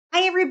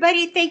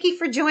everybody, thank you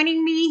for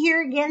joining me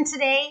here again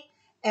today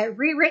at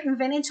Re-Ritten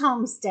Vintage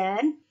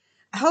Homestead.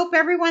 I hope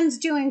everyone's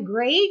doing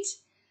great.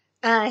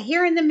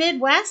 Here in the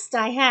Midwest,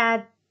 I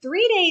had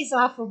 3 days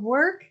off of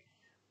work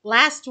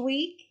last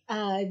week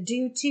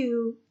due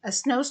to a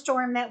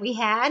snowstorm that we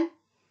had.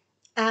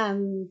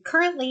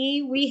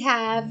 Currently, we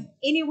have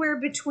anywhere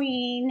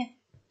between,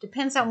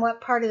 depends on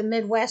what part of the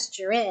Midwest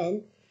you're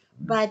in,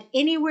 but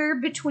anywhere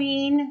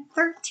between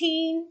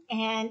 13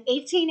 and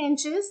 18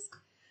 inches.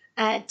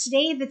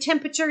 Today the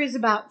temperature is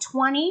about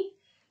 20,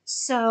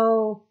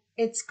 so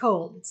it's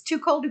cold. It's too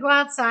cold to go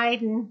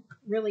outside and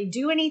really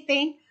do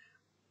anything.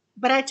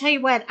 But I tell you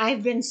what,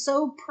 I've been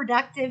so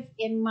productive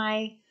in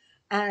my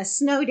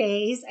snow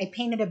days. I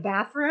painted a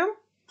bathroom,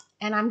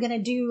 and I'm going to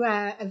do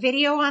a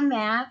video on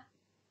that.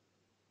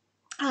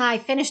 I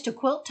finished a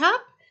quilt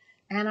top,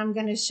 and I'm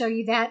going to show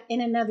you that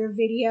in another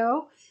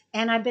video.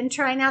 And I've been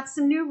trying out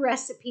some new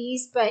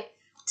recipes, but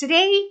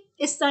today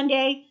is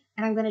Sunday,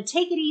 and I'm going to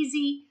take it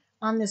easy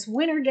on this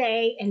winter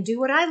day and do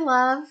what I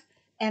love,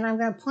 and I'm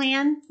going to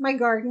plan my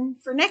garden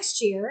for next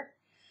year.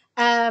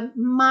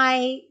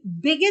 My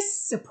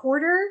biggest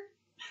supporter,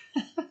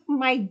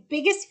 my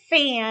biggest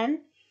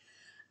fan,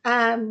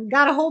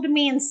 got a hold of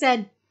me and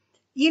said,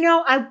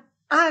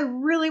 I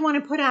really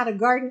want to put out a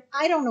garden.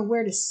 I don't know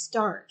where to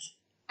start.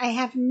 I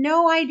have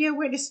no idea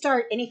where to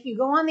start. And if you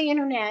go on the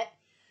internet,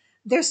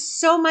 there's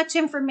so much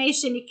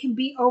information, it can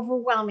be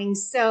overwhelming.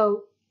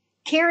 So,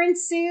 Karen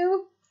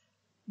Sue,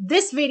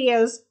 this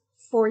video's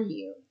for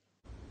you.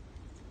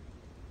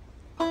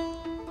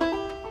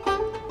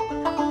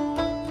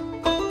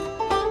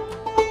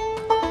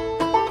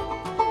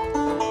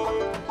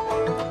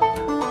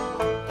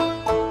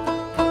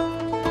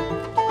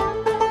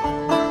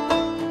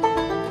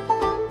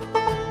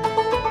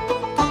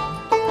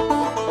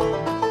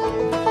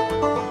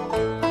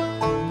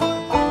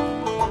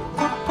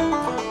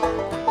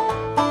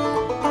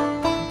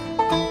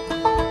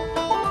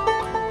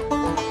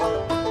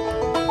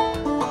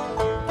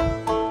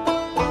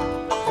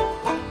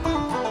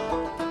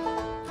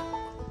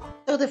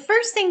 So the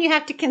first thing you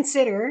have to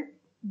consider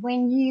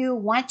when you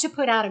want to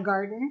put out a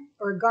garden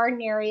or a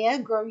garden area,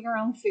 grow your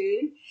own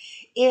food,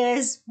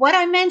 is what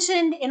I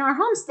mentioned in our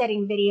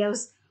homesteading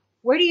videos.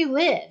 Where do you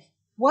live?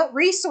 What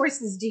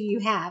resources do you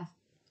have?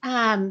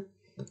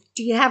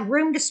 Do you have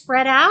room to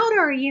spread out,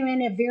 or are you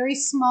in a very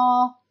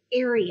small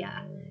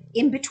area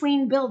in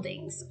between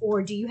buildings,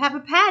 or do you have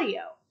a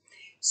patio?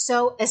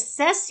 So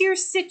assess your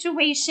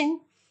situation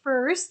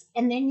first,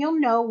 and then you'll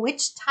know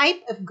which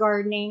type of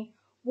gardening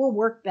will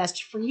work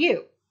best for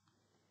you.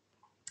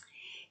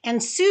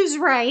 And Sue's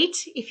right.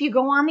 If you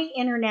go on the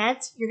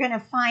internet, you're going to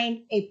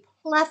find a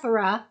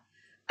plethora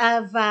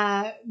of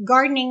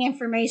gardening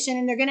information,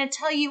 and they're going to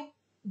tell you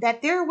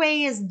that their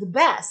way is the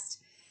best.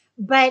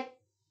 But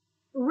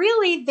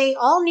really, they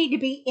all need to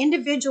be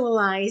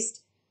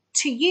individualized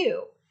to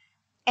you.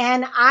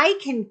 And I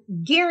can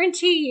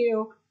guarantee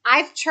you,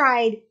 I've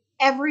tried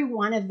every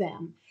one of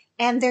them,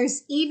 and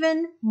there's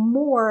even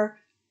more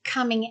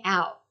coming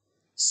out.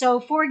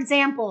 So, for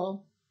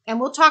example, and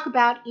we'll talk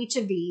about each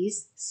of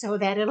these so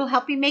that it'll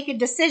help you make a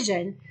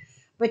decision,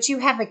 but you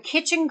have a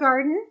kitchen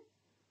garden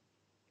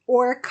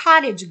or a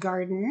cottage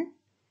garden,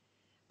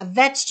 a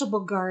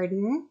vegetable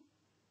garden,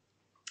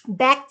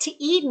 back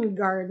to Eden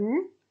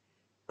garden,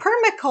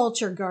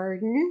 permaculture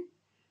garden.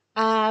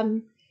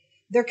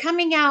 They're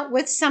coming out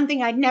with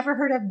something I'd never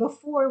heard of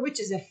before,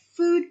 which is a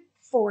food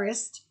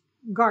forest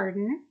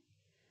garden.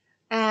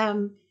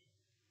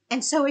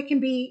 And so it can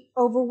be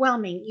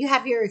overwhelming. You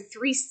have your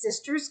Three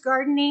Sisters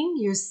gardening,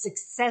 your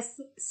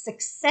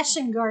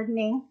succession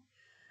gardening,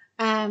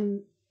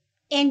 and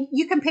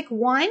you can pick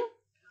one,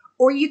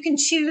 or you can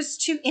choose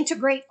to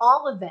integrate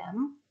all of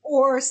them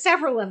or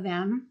several of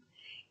them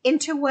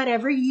into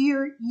whatever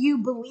you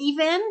believe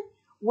in,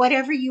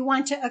 whatever you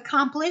want to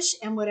accomplish,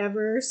 and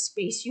whatever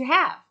space you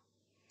have.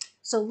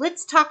 So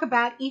let's talk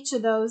about each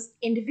of those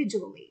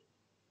individually.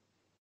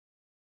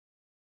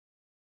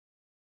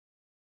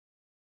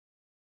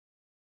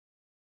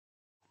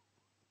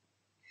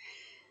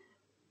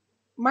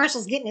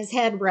 Marshall's getting his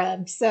head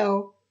rubbed,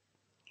 so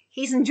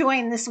he's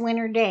enjoying this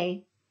winter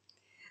day.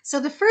 So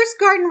the first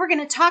garden we're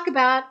going to talk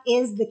about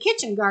is the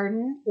kitchen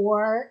garden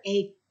or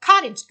a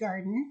cottage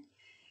garden.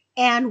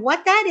 And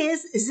what that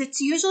is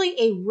it's usually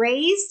a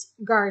raised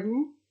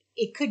garden.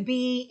 It could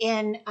be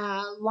in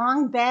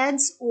long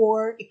beds,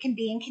 or it can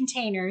be in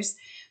containers,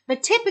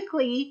 but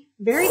typically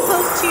very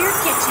close to your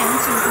kitchen,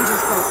 so you can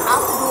just go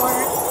out the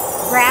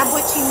door, grab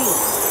what you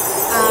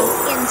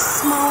need in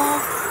small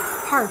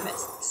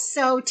harvests.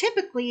 So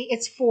typically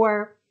it's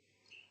for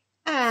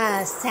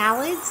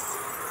salads,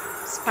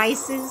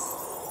 spices,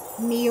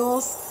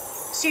 meals.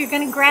 So you're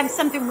going to grab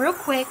something real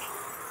quick.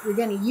 You're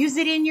going to use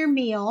it in your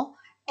meal.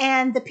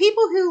 And the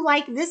people who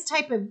like this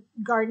type of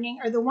gardening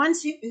are the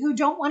ones who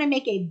don't want to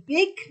make a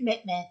big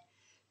commitment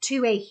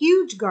to a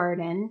huge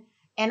garden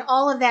and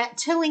all of that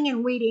tilling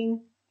and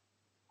weeding.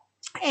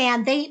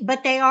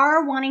 But they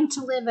are wanting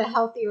to live a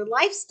healthier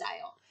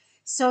lifestyle.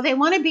 So they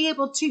want to be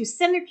able to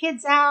send their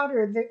kids out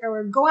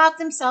or go out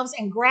themselves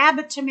and grab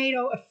a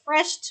tomato,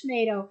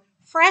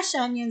 fresh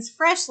onions,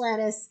 fresh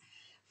lettuce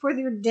for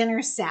their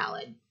dinner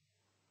salad.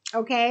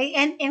 Okay,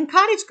 and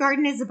cottage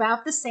garden is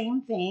about the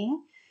same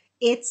thing.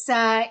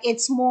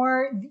 It's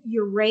more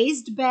your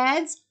raised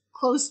beds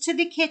close to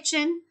the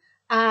kitchen.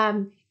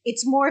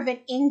 It's more of an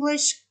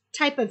English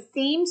type of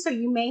theme, so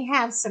you may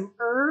have some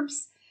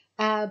herbs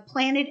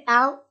planted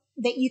out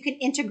that you can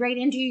integrate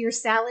into your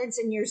salads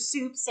and your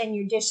soups and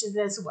your dishes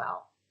as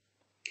well.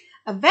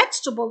 A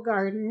vegetable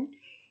garden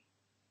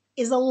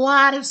is a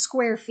lot of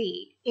square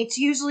feet. It's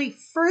usually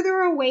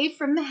further away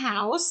from the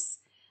house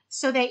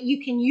so that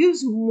you can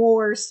use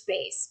more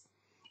space.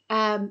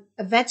 A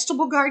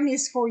vegetable garden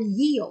is for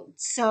yield.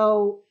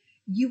 So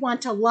you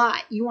want a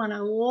lot. You want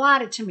a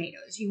lot of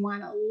tomatoes. You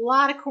want a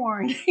lot of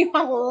corn. You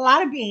want a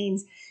lot of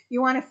beans.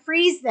 You want to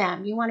freeze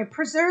them. You want to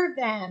preserve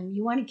them.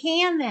 You want to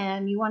can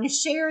them. You want to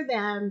share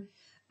them.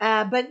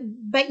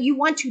 But you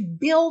want to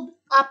build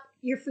up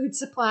your food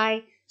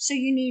supply, so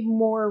you need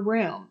more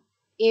room.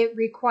 It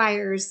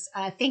requires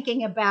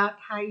thinking about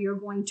how you're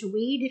going to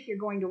weed, if you're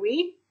going to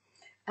weed,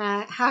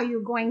 how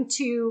you're going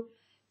to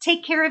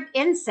take care of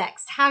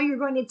insects, how you're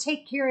going to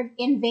take care of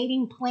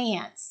invading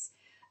plants,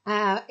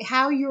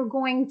 how you're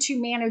going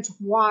to manage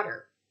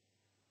water.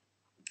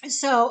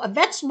 So a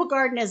vegetable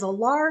garden is a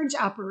large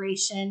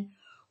operation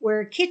where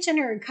a kitchen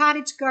or a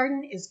cottage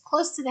garden is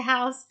close to the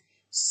house,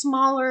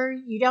 smaller,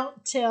 you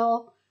don't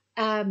till,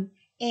 and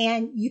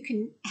you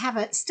can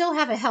still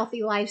have a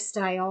healthy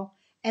lifestyle,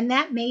 and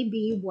that may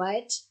be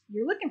what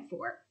you're looking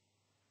for.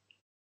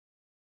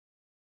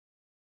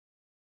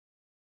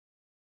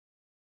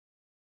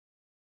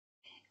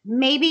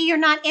 Maybe you're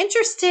not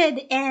interested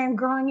in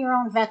growing your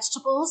own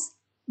vegetables,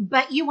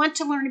 but you want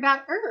to learn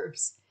about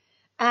herbs.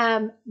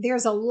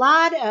 There's a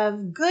lot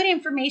of good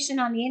information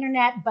on the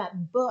internet,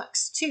 but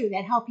books too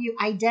that help you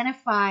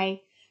identify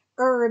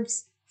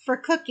herbs for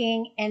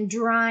cooking and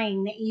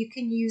drying that you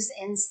can use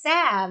in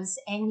salves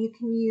and you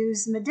can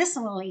use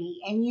medicinally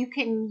and you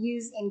can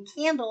use in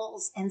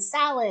candles and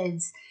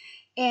salads.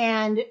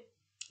 And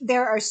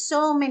there are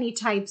so many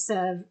types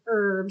of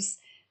herbs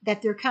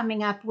that they're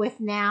coming up with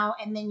now,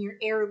 and then your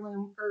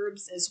heirloom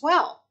herbs as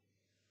well.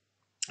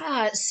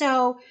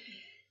 So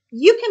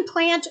you can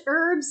plant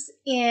herbs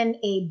in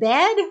a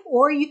bed,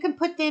 or you can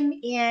put them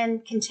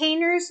in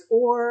containers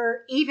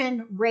or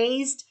even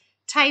raised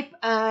type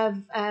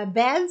of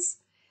beds.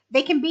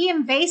 They can be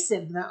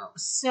invasive though.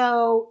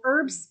 So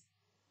herbs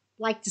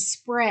like to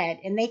spread,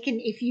 and they can,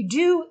 if you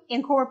do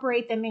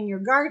incorporate them in your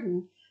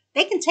garden,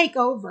 they can take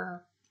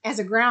over as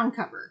a ground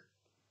cover.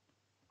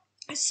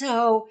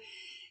 So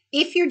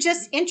if you're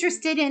just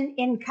interested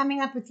in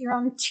coming up with your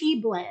own tea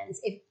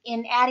blends,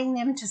 in adding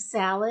them to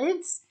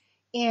salads,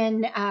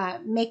 in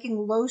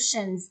making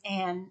lotions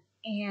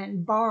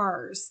and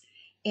bars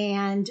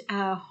and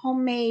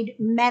homemade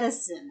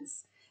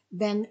medicines,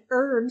 then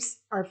herbs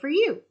are for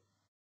you.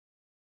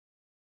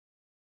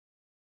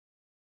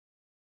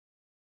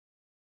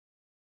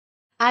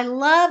 I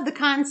love the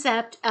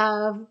concept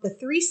of the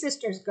Three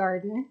Sisters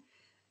Garden.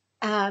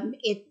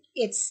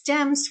 It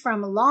stems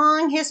from a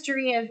long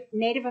history of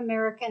Native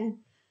American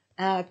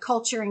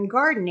culture and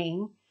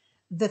gardening.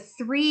 The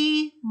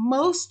three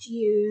most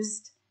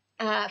used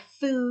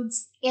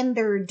foods in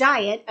their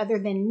diet, other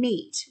than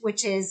meat,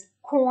 which is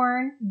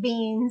corn,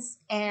 beans,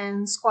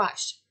 and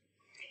squash.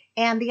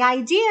 And the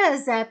idea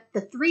is that the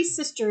three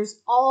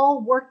sisters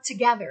all work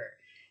together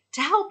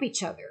to help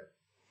each other.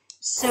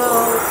 So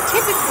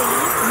typically,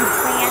 you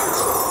plant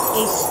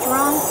a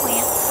strong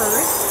plant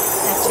first,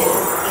 such as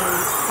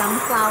a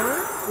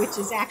sunflower, which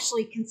is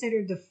actually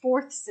considered the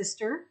fourth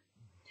sister,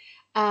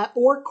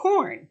 or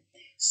corn.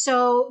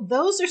 So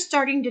those are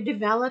starting to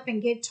develop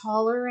and get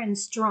taller and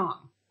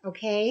strong.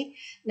 Okay.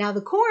 Now,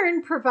 the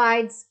corn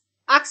provides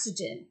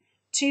oxygen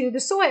to the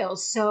soil.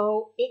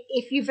 So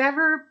if you've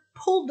ever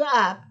pulled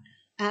up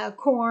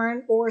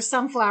corn or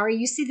sunflower,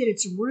 you see that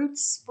its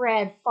roots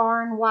spread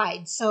far and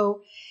wide.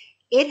 So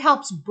it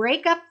helps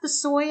break up the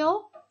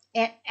soil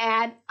and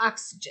add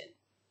oxygen.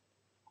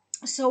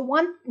 So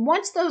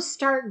once those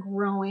start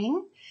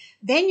growing,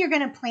 then you're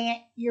going to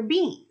plant your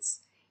beans.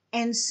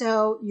 And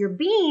so your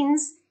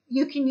beans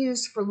you can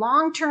use for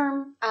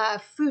long-term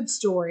food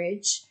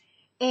storage,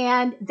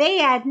 and they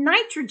add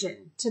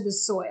nitrogen to the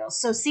soil.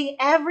 So see,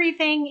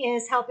 everything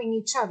is helping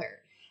each other.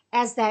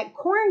 As that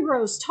corn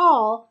grows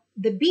tall,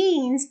 the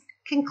beans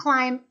can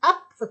climb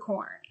up the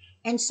corn.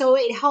 And so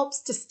it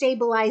helps to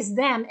stabilize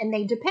them, and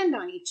they depend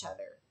on each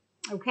other.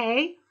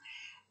 Okay?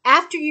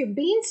 After your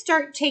beans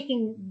start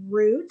taking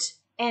root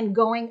and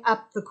going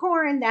up the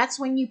corn, that's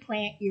when you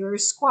plant your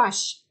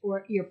squash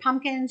or your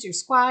pumpkins, your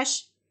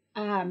squash.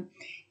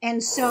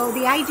 And so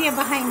the idea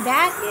behind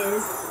that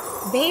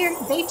is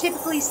they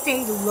typically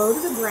stay low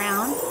to the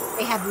ground.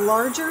 They have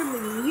larger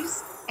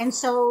leaves, and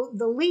so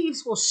the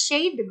leaves will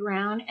shade the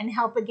ground and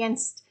help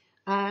against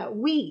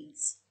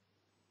weeds.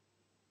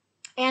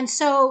 And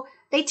so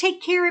they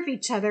take care of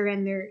each other,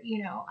 and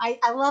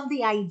I love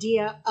the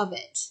idea of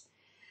it.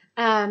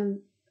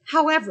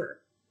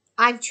 However,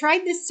 I've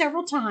tried this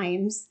several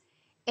times,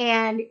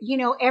 and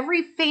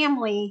every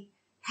family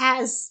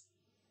has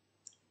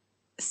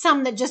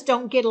some that just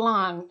don't get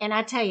along. And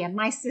I tell you,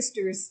 my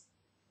sisters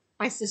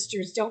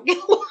don't get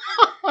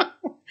along.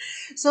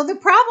 So the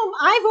problem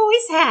I've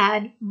always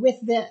had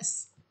with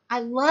this, I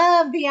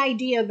love the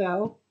idea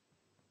though,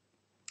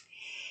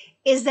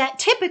 is that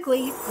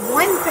typically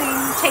one thing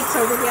takes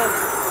over the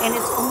other, and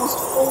it's almost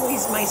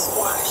always my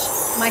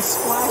squash. My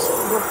squash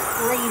go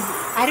crazy.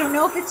 I don't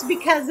know if it's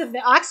because of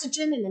the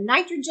oxygen and the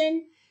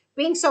nitrogen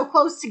being so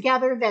close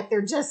together that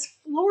they're just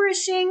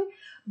flourishing,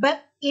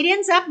 but it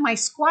ends up my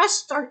squash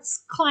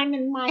starts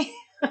climbing my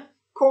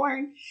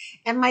corn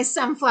and my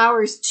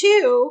sunflowers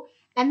too,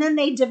 and then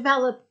they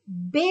develop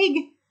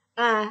big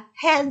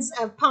heads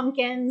of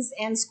pumpkins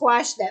and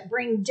squash that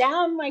bring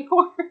down my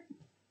corn.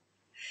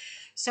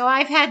 So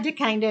I've had to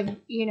kind of,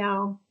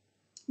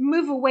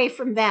 move away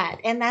from that.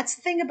 And that's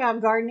the thing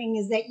about gardening,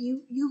 is that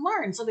you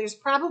learn. So there's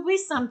probably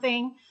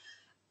something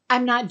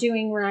I'm not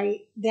doing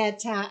right,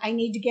 that I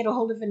need to get a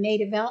hold of a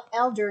native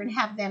elder and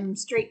have them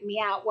straighten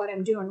me out what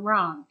I'm doing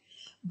wrong.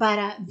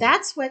 But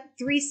that's what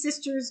Three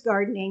Sisters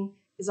Gardening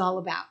is all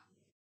about.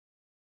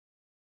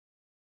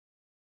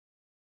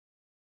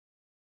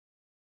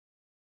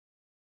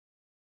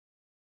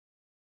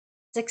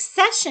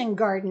 Succession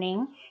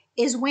gardening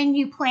is when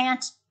you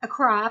plant a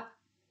crop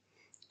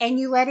and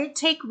you let it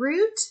take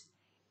root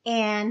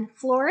and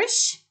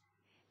flourish,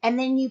 and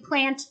then you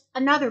plant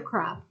another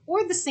crop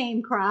or the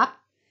same crop,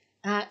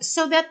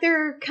 so that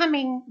they're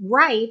coming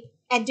ripe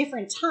at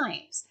different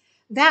times.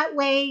 That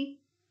way,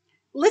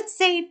 let's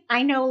say,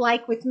 I know,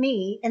 like with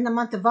me, in the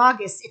month of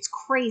August, it's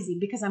crazy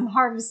because I'm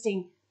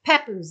harvesting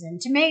peppers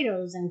and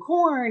tomatoes and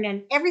corn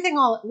and everything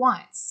all at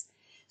once.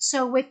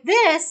 So with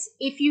this,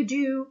 if you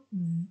do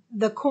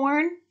the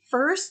corn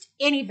first,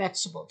 any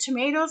vegetable,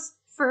 tomatoes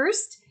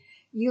first,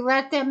 you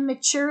let them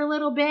mature a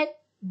little bit,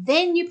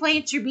 then you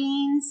plant your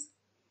beans,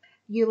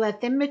 you let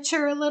them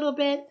mature a little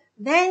bit,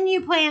 then you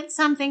plant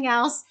something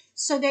else,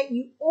 so that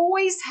you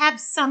always have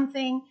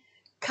something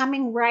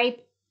coming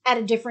ripe at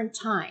a different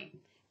time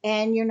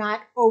and you're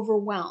not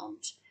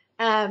overwhelmed.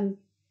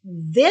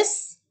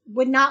 This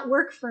would not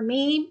work for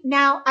me.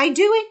 Now I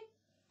do it.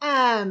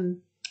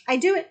 I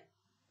do it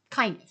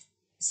kind of.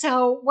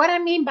 So what I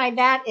mean by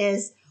that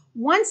is,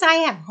 once I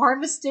have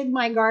harvested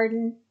my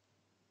garden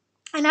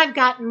and I've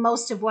gotten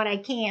most of what I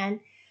can,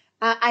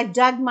 I've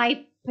dug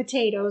my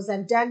potatoes,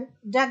 I've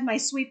dug my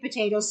sweet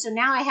potatoes. So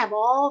now I have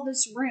all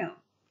this room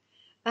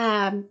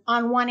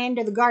on one end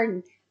of the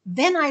garden.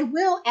 Then I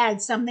will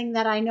add something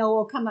that I know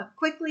will come up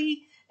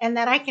quickly and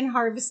that I can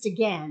harvest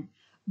again.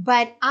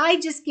 But I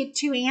just get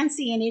too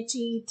antsy and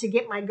itchy to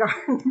get my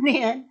garden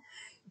in,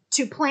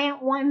 to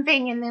plant one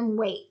thing and then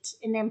wait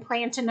and then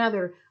plant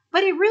another.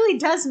 But it really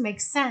does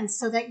make sense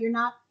so that you're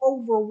not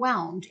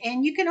overwhelmed.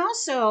 And you can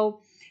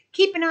also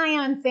keep an eye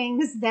on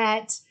things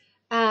that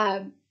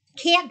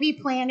can't be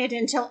planted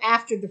until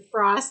after the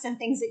frost, and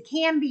things that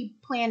can be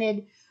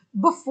planted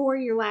before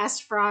your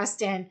last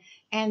frost.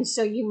 And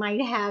so you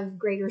might have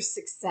greater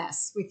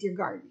success with your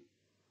garden.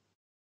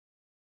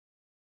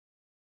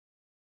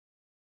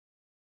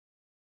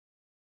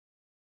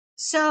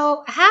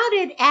 So how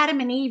did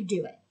Adam and Eve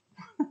do it?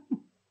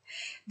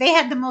 They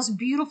had the most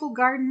beautiful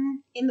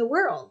garden in the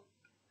world,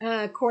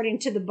 according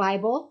to the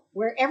Bible,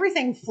 where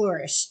everything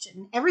flourished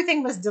and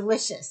everything was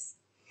delicious.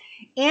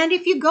 And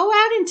if you go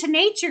out into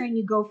nature and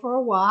you go for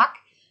a walk,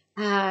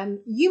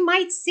 you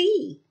might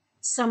see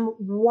some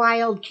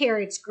wild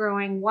carrots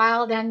growing,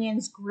 wild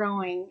onions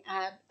growing,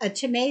 a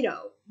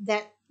tomato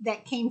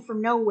that came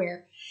from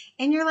nowhere.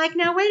 And you're like,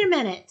 now, wait a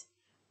minute.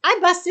 I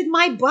busted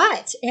my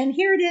butt, and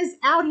here it is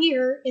out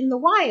here in the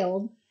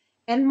wild,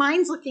 and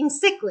mine's looking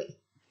sickly.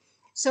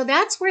 So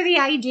that's where the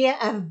idea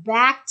of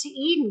Back to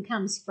Eden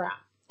comes from.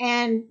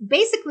 And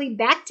basically,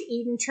 Back to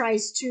Eden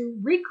tries to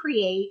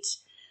recreate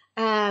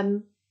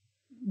the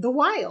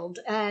wild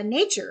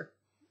nature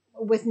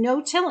with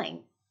no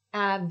tilling,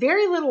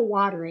 very little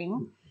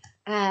watering,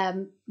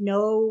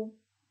 no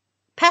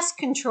pest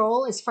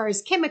control as far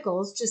as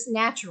chemicals, just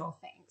natural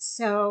things.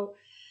 So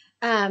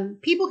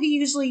people who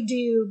usually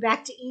do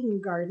Back to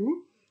Eden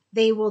garden,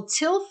 they will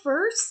till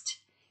first.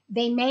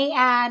 They may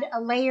add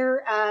a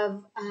layer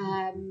of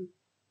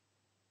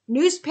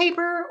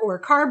newspaper or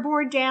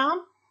cardboard down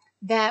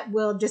that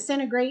will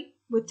disintegrate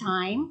with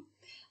time.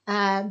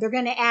 They're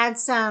going to add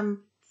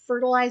some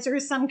fertilizer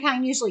of some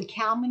kind, usually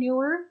cow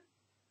manure,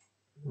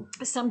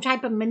 some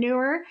type of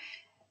manure,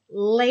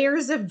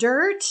 layers of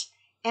dirt,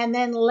 and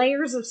then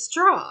layers of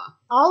straw.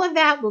 All of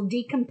that will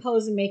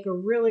decompose and make a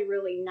really,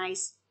 really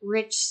nice,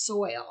 rich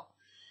soil.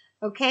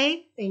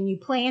 Okay, then you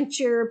plant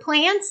your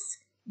plants,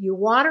 you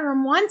water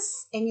them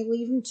once, and you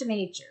leave them to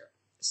nature.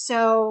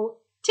 So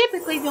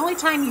typically, the only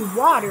time you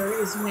water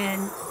is when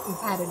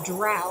you've had a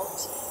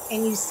drought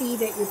and you see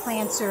that your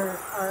plants are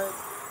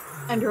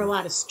under a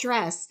lot of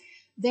stress.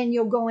 Then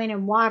you'll go in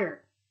and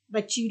water,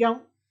 but you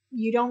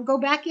don't go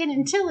back in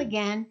and till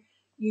again.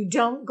 You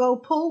don't go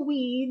pull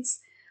weeds.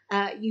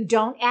 You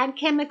don't add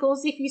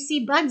chemicals if you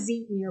see bugs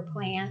eating your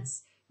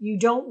plants. You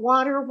don't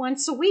water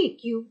once a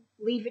week. You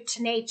leave it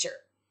to nature.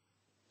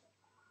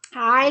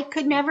 I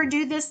could never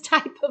do this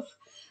type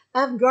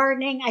of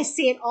gardening. I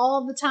see it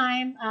all the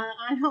time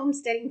on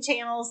homesteading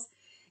channels,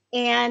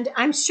 and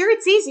I'm sure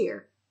it's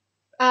easier.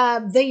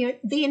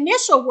 The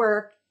initial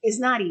work is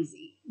not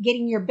easy.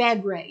 Getting your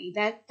bed ready,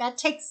 that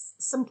takes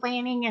some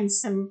planning and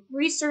some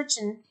research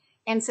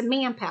and some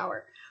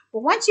manpower.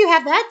 But once you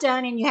have that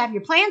done and you have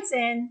your plants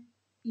in,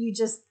 you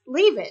just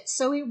leave it.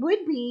 So it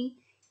would be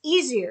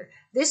easier.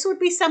 This would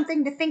be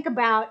something to think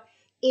about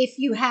if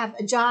you have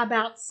a job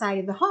outside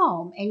of the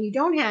home and you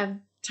don't have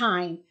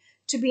time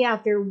to be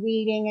out there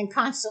weeding and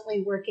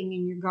constantly working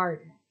in your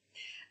garden.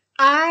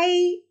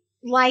 I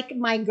like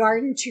my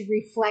garden to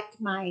reflect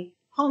my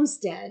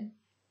homestead.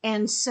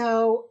 And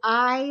so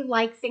I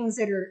like things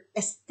that are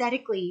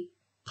aesthetically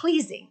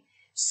pleasing.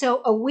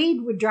 So a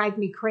weed would drive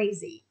me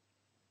crazy.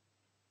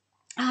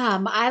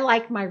 I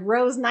like my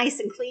rows nice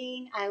and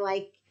clean. I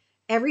like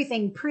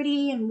everything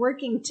pretty and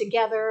working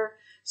together.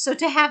 So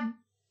to have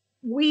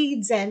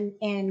weeds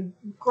and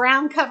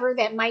ground cover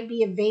that might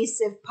be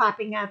invasive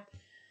popping up,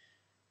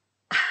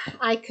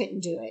 I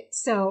couldn't do it.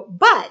 So,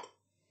 but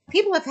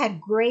people have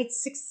had great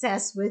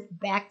success with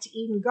back to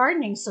Eden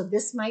gardening. So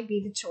this might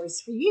be the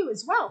choice for you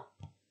as well.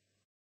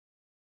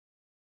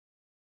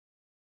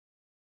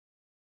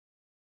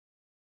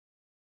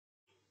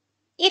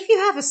 If you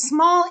have a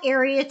small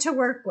area to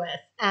work with,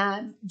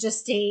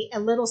 just a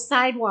little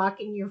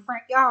sidewalk in your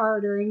front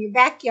yard or in your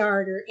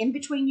backyard or in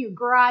between your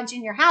garage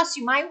and your house,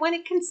 you might want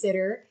to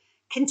consider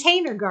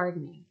container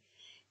gardening.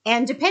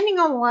 And depending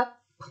on what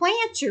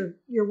plant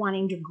you're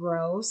wanting to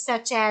grow,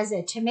 such as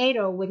a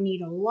tomato would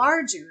need a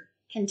larger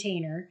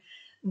container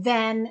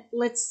than,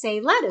 let's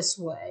say, lettuce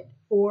would,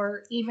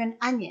 or even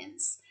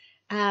onions.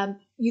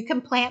 You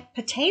can plant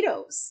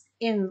potatoes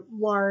in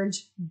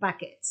large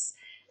buckets.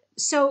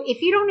 So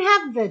if you don't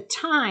have the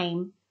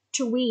time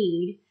to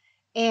weed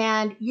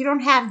and you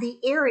don't have the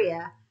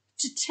area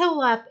to till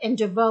up and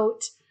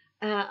devote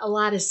a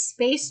lot of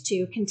space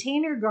to,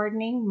 container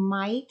gardening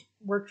might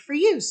work for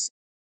you.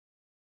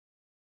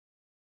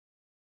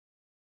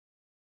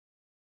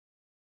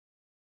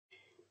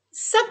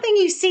 Something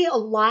you see a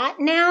lot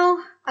now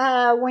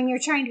when you're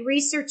trying to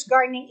research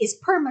gardening is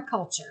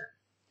permaculture.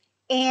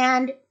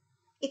 And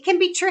it can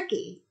be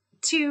tricky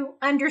to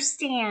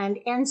understand.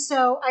 And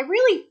so I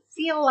really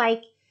feel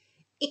like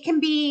it can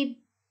be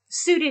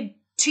suited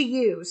to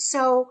you.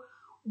 So,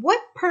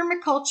 what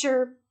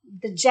permaculture,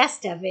 the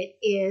gist of it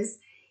is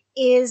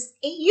it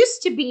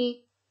used to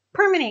be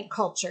permanent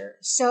culture.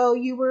 So,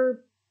 you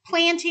were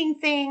planting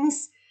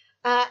things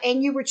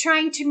and you were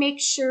trying to make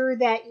sure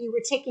that you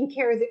were taking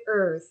care of the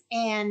earth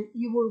and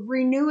you were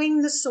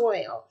renewing the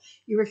soil,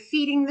 you were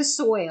feeding the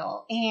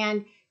soil,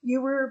 and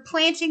you were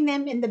planting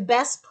them in the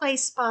best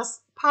place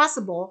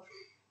possible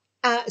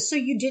so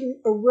you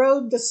didn't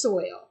erode the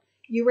soil.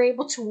 You were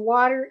able to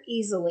water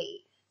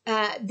easily.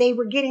 They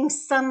were getting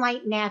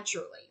sunlight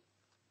naturally.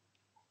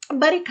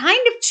 But it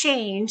kind of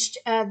changed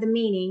the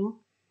meaning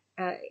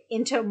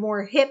into a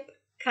more hip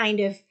kind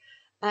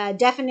of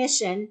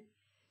definition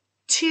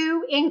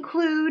to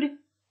include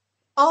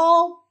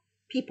all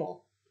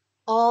people,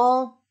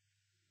 all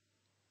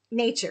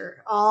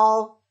nature,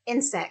 all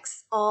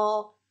insects,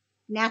 all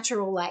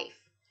natural life,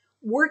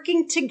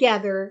 working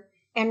together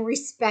and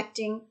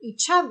respecting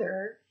each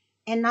other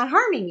and not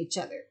harming each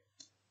other.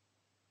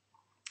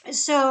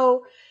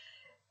 So,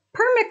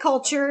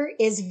 permaculture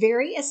is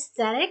very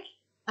aesthetic.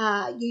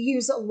 You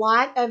use a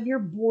lot of your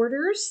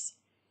borders.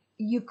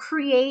 You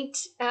create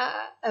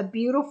a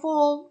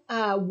beautiful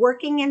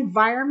working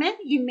environment.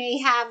 You may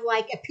have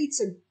like a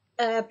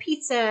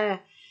pizza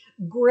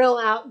grill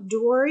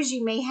outdoors.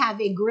 You may have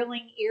a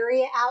grilling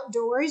area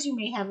outdoors. You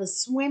may have a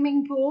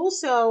swimming pool.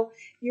 So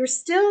you're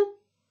still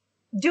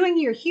doing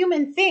your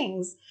human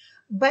things,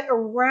 but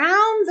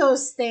around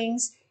those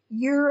things,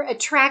 you're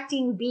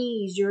attracting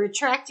bees, you're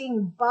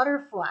attracting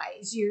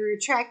butterflies, you're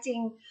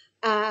attracting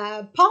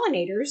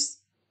pollinators,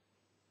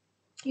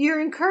 you're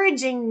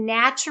encouraging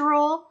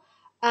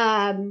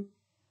um,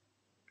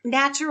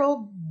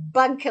 natural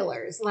bug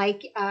killers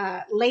like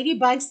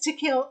ladybugs to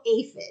kill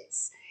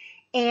aphids,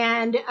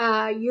 and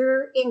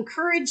you're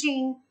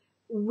encouraging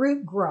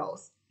root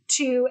growth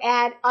to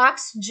add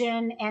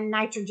oxygen and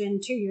nitrogen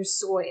to your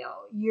soil.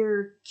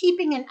 You're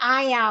keeping an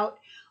eye out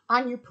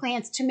on your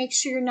plants to make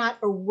sure you're not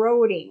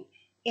eroding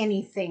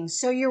anything.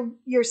 So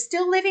you're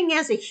still living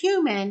as a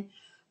human,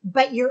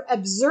 but you're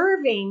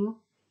observing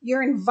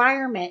your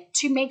environment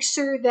to make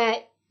sure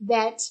that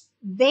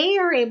they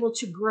are able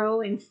to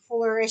grow and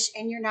flourish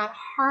and you're not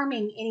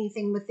harming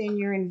anything within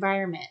your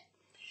environment.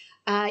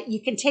 You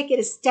can take it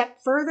a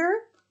step further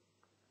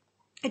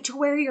to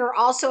where you're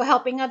also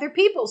helping other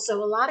people.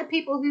 So a lot of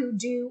people who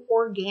do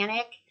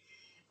organic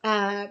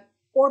uh,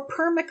 or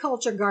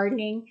permaculture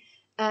gardening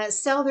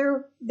sell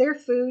their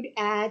food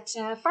at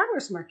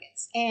farmers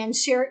markets and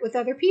share it with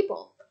other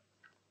people.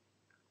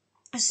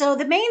 So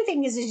the main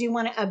thing is you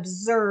want to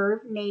observe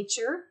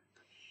nature,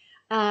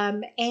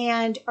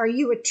 and are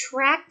you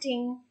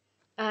attracting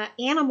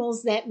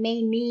animals that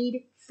may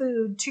need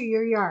food to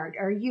your yard?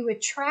 Are you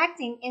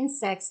attracting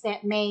insects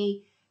that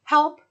may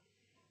help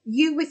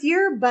you with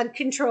your bug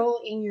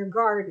control in your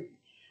garden?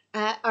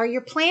 Are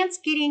your plants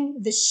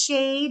getting the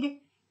shade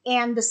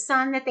and the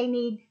sun that they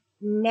need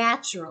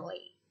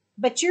naturally?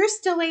 But you're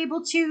still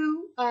able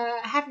to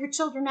have your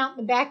children out in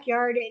the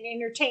backyard and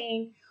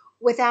entertain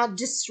without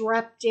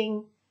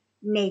disrupting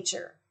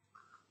nature.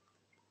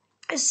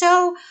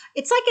 So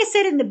it's like I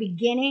said in the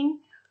beginning,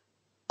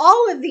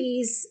 all of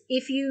these,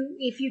 if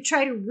you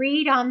try to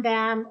read on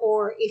them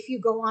or if you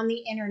go on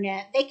the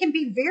internet, they can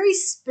be very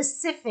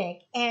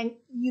specific and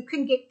you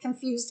can get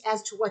confused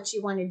as to what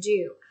you want to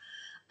do.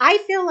 I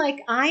feel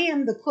like I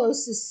am the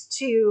closest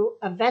to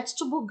a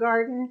vegetable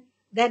garden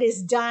that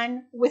is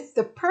done with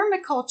the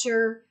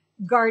permaculture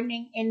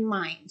gardening in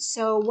mind.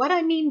 So what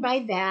I mean by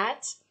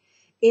that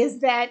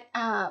is that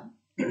I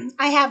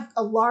have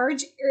a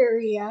large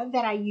area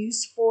that I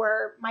use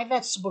for my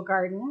vegetable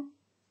garden.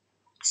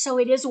 So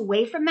it is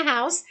away from the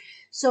house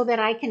so that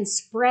I can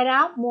spread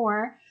out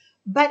more.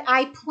 But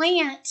I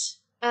plant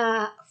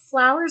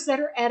flowers that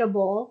are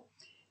edible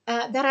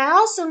that I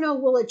also know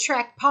will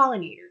attract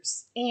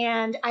pollinators.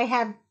 And I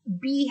have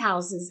bee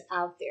houses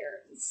out there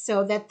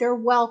so that they're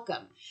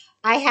welcome.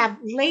 I have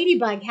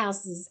ladybug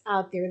houses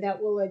out there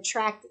that will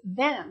attract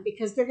them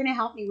because they're going to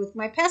help me with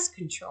my pest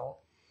control.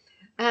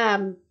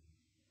 I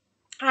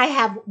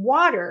have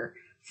water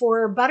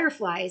for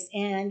butterflies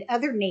and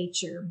other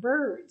nature,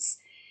 birds.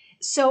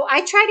 So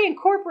I try to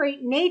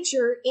incorporate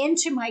nature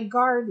into my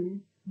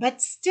garden,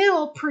 but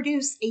still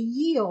produce a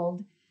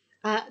yield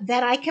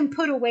that I can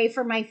put away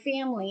for my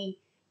family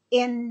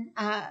in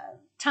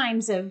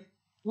times of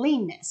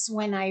leanness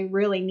when I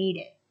really need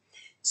it.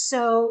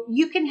 So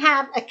you can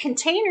have a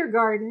container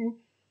garden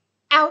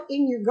out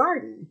in your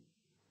garden,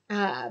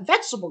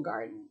 vegetable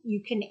garden.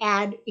 You can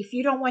add, if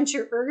you don't want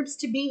your herbs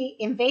to be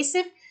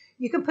invasive,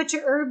 you can put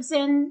your herbs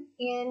in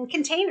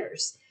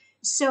containers.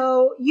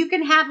 So you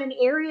can have an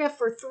area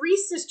for three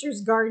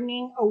sisters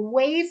gardening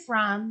away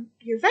from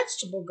your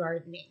vegetable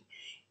gardening.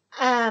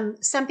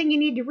 Something you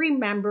need to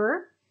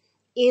remember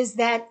is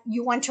that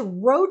you want to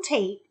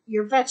rotate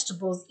your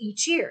vegetables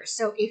each year.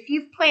 So if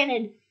you've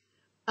planted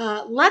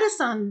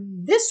lettuce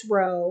on this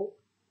row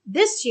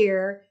this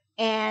year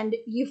and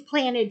you've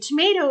planted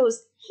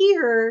tomatoes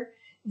here,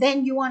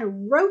 then you want to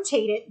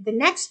rotate it the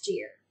next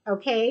year,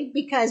 okay?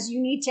 Because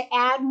you need to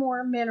add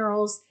more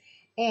minerals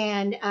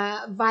and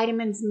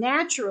vitamins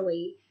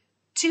naturally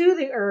to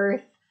the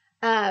earth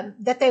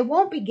that they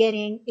won't be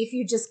getting if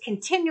you just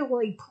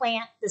continually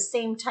plant the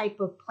same type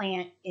of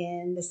plant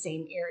in the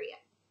same area.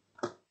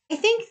 I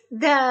think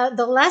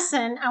the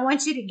lesson I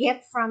want you to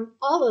get from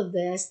all of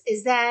this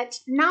is that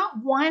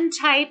not one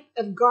type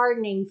of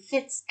gardening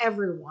fits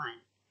everyone.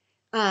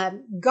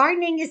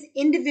 Gardening is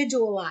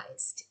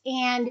individualized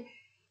and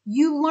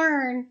you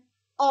learn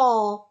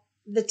all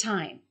the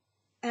time.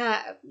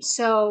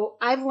 So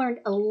I've learned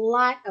a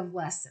lot of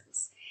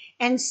lessons.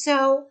 And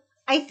so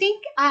I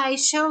think I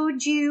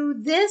showed you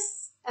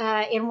this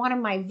in one of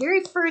my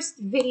very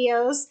first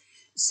videos.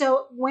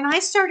 So when I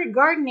started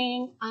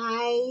gardening,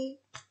 I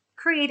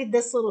created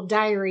this little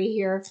diary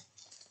here.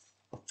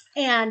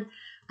 And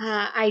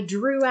I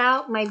drew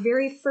out my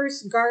very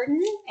first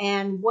garden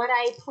and what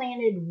I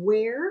planted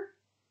where.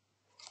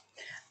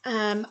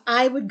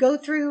 I would go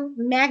through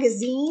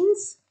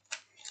magazines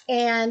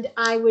and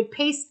I would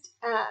paste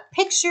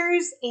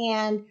pictures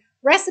and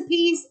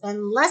recipes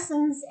and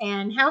lessons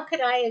and how could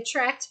I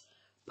attract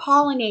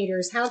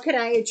pollinators? How could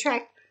I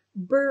attract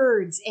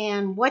birds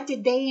and what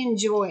did they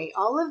enjoy?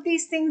 All of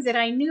these things that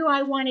I knew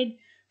I wanted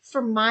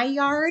for my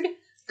yard.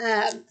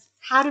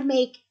 How to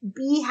make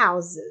bee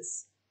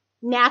houses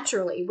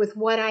naturally with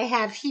what I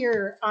have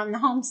here on the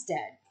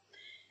homestead.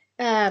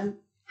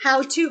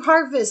 How to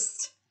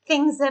harvest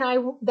things that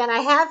I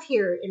have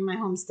here in my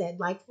homestead,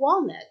 like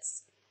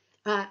walnuts.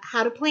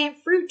 How to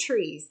plant fruit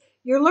trees.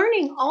 You're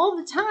learning all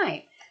the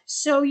time.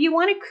 So you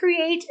want to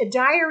create a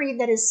diary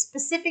that is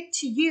specific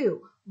to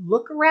you.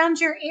 Look around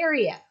your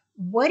area.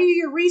 What are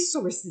your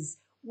resources?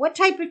 What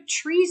type of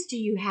trees do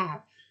you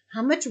have?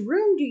 How much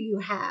room do you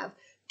have?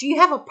 Do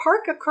you have a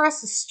park across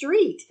the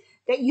street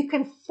that you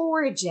can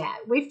forage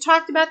at? We've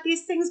talked about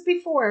these things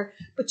before,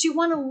 but you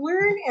want to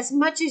learn as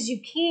much as you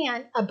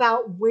can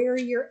about where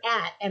you're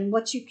at and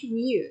what you can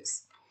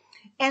use.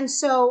 And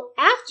so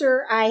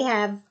after I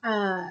have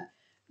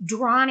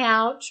drawn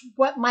out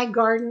what my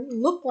garden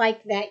looked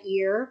like that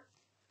year,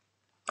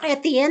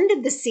 at the end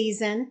of the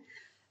season,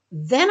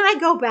 then I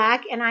go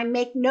back and I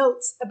make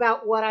notes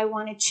about what I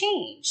want to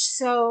change.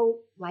 So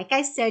like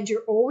I said,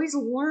 you're always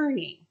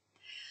learning.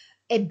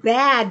 A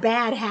bad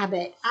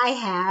habit I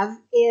have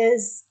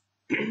is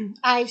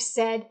I've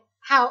said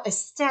how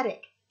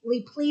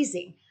aesthetically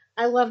pleasing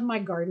I love my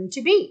garden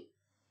to be.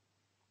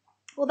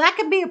 Well, that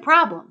could be a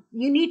problem.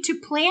 You need to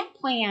plant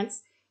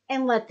plants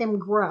and let them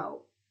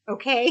grow.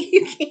 Okay?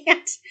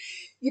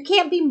 You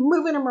can't be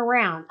moving them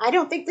around. I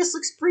don't think this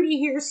looks pretty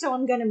here, so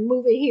I'm going to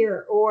move it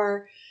here.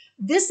 Or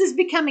this is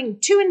becoming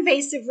too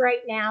invasive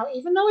right now,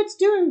 even though it's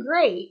doing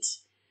great.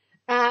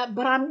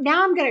 But I'm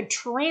going to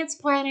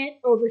transplant it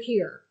over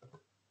here.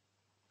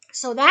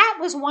 So that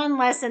was one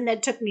lesson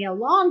that took me a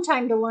long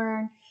time to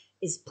learn,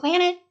 is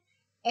plant it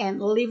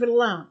and leave it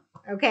alone.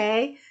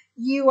 Okay.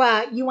 You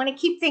want to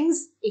keep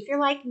things, if you're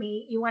like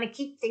me, you want to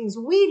keep things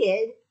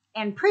weeded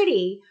and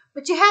pretty,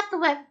 but you have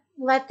to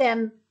let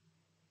them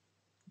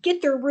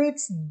get their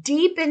roots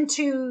deep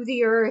into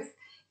the earth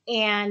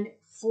and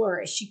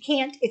flourish. You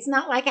can't, it's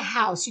not like a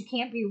house. You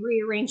can't be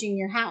rearranging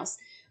your house,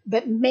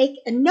 but make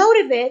a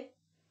note of it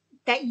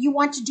that you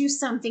want to do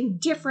something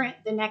different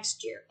the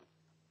next year.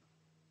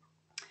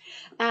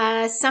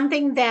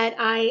 Something that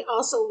I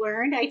also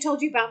learned, I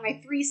told you about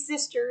my three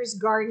sisters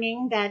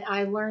gardening that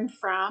I learned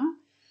from.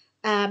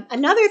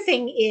 Another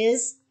thing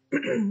is,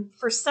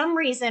 for some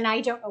reason,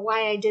 I don't know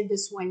why I did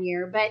this one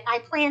year, but I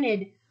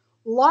planted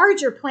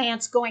larger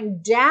plants going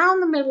down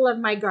the middle of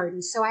my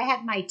garden. So I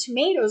had my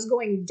tomatoes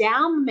going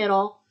down the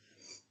middle,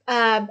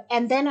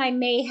 and then I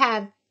may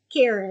have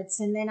carrots,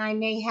 and then I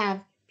may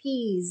have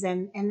peas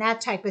and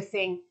that type of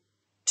thing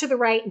to the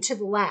right and to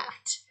the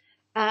left.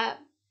 Uh,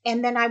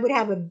 and then I would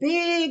have a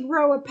big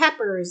row of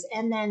peppers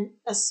and then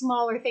a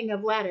smaller thing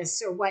of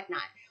lettuce or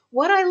whatnot.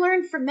 What I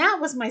learned from that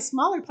was my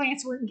smaller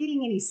plants weren't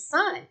getting any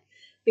sun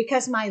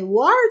because my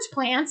large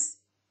plants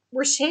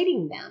were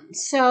shading them.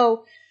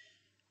 So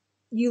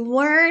you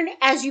learn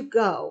as you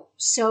go.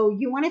 So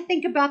you want to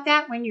think about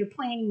that when you're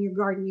planting your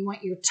garden. You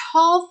want your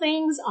tall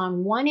things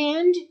on one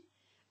end,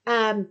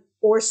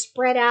 or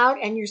spread out,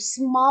 and your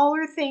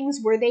smaller things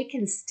where they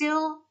can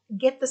still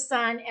get the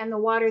sun and the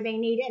water they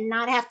need and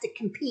not have to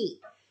compete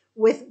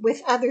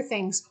with other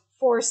things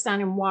for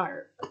sun and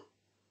water.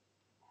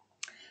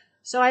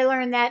 So I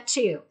learned that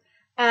too.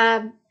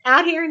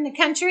 Out here in the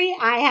country,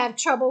 I have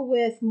trouble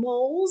with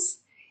moles,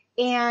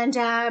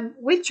 and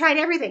we've tried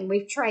everything.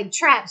 We've tried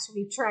traps,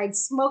 we've tried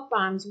smoke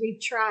bombs, we've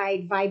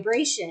tried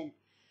vibration,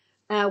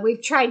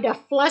 we've tried to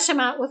flush them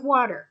out with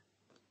water.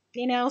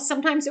 You know,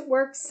 sometimes it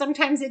works,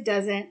 sometimes it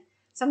doesn't.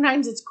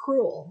 Sometimes it's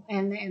cruel,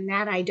 and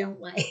that I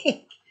don't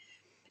like.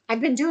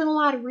 I've been doing a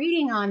lot of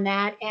reading on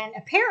that, and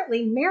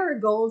apparently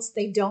marigolds,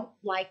 they don't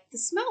like the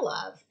smell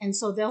of, and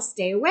so they'll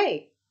stay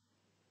away.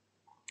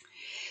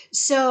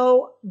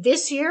 So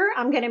this year,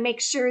 I'm going to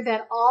make sure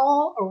that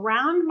all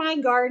around my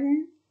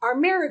garden are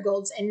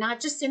marigolds, and not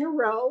just in a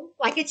row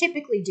like I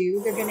typically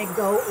do. They're going to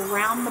go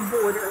around the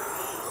border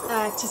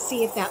to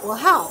see if that will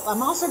help.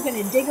 I'm also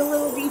going to dig a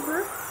little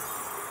deeper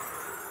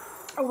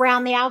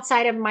around the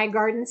outside of my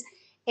gardens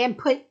and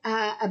put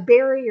a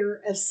barrier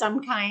of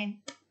some kind,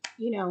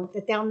 you know,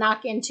 that they'll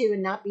knock into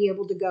and not be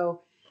able to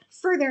go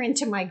further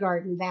into my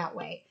garden that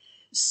way.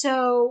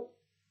 So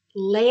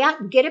lay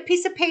out, get a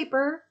piece of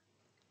paper.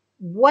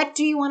 What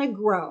do you want to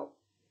grow?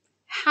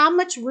 How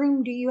much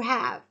room do you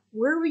have?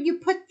 Where will you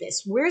put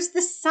this? Where's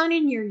the sun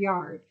in your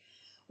yard?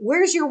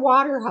 Where's your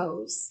water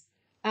hose?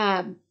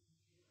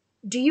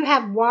 Do you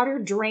have water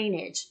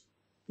drainage?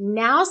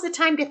 Now's the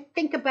time to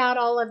think about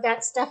all of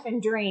that stuff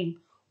and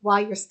dream while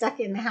you're stuck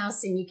in the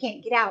house and you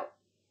can't get out.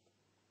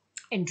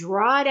 And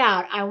draw it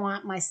out. I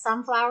want my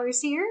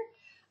sunflowers here.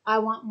 I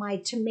want my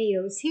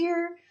tomatoes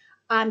here.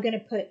 I'm going to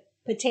put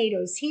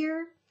potatoes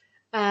here.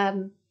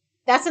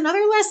 That's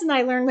another lesson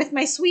I learned with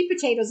my sweet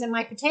potatoes and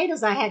my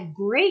potatoes. I had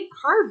great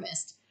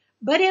harvest,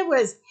 but it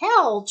was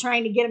hell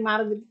trying to get them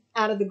out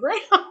of the ground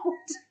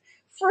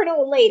for an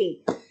old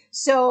lady.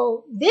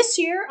 So this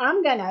year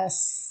I'm going to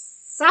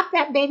sop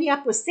that baby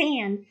up with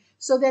sand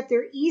so that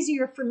they're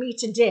easier for me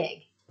to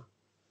dig.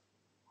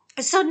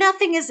 So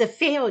nothing is a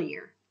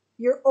failure.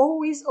 You're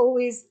always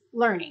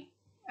learning,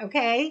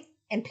 okay?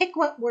 And pick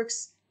what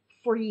works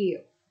for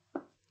you.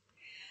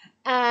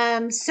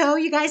 So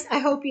you guys, I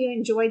hope you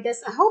enjoyed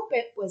this. I hope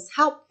it was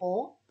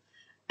helpful.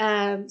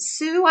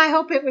 Sue, I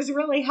hope it was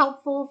really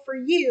helpful for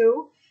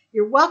you.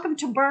 You're welcome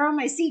to borrow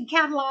my seed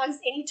catalogs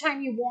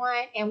anytime you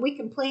want, and we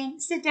can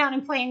sit down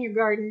and play in your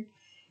garden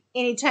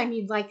anytime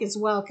you'd like as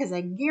well, because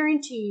I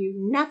guarantee you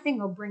nothing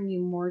will bring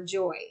you more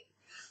joy.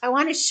 I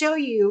want to show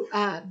you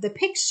the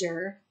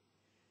picture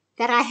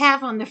that I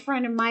have on the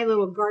front of my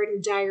little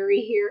garden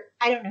diary here.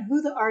 I don't know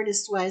who the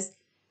artist was,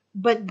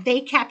 but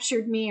they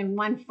captured me in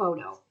one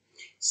photo.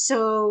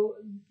 So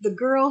the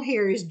girl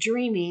here is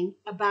dreaming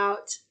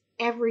about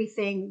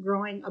everything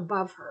growing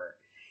above her,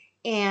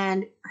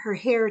 and her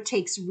hair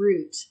takes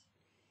root.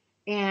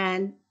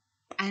 And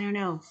I don't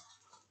know,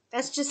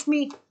 that's just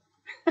me.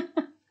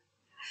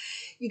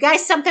 You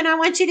guys, something I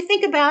want you to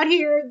think about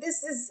here.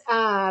 This is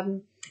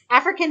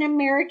African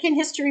American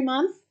History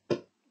Month,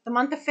 the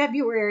month of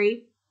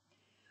February.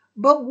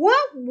 But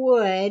what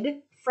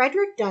would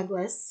Frederick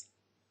Douglass,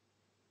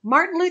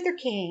 Martin Luther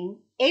King,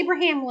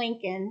 Abraham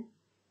Lincoln,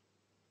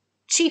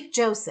 Chief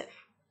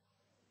Joseph,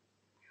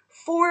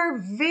 four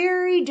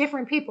very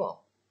different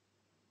people,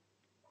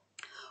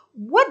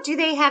 what do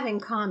they have in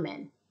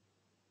common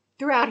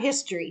throughout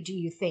history, do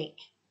you think?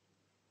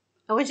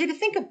 I want you to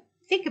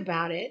think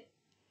about it,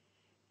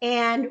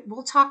 and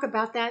we'll talk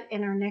about that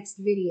in our next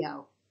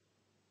video.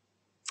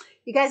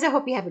 You guys, I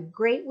hope you have a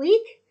great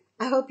week.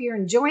 I hope you're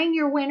enjoying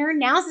your winter.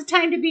 Now's the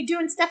time to be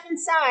doing stuff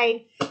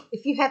inside.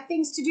 If you have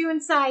things to do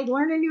inside,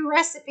 learn a new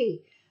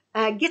recipe,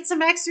 get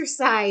some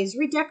exercise,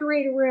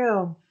 redecorate a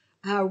room,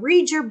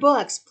 read your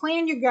books,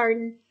 plan your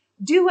garden,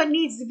 do what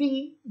needs to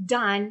be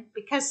done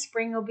because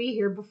spring will be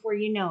here before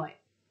you know it.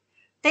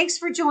 Thanks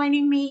for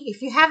joining me.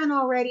 If you haven't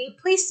already,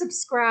 please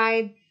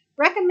subscribe,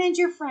 recommend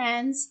your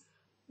friends,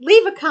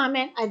 leave a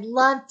comment. I'd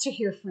love to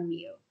hear from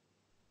you.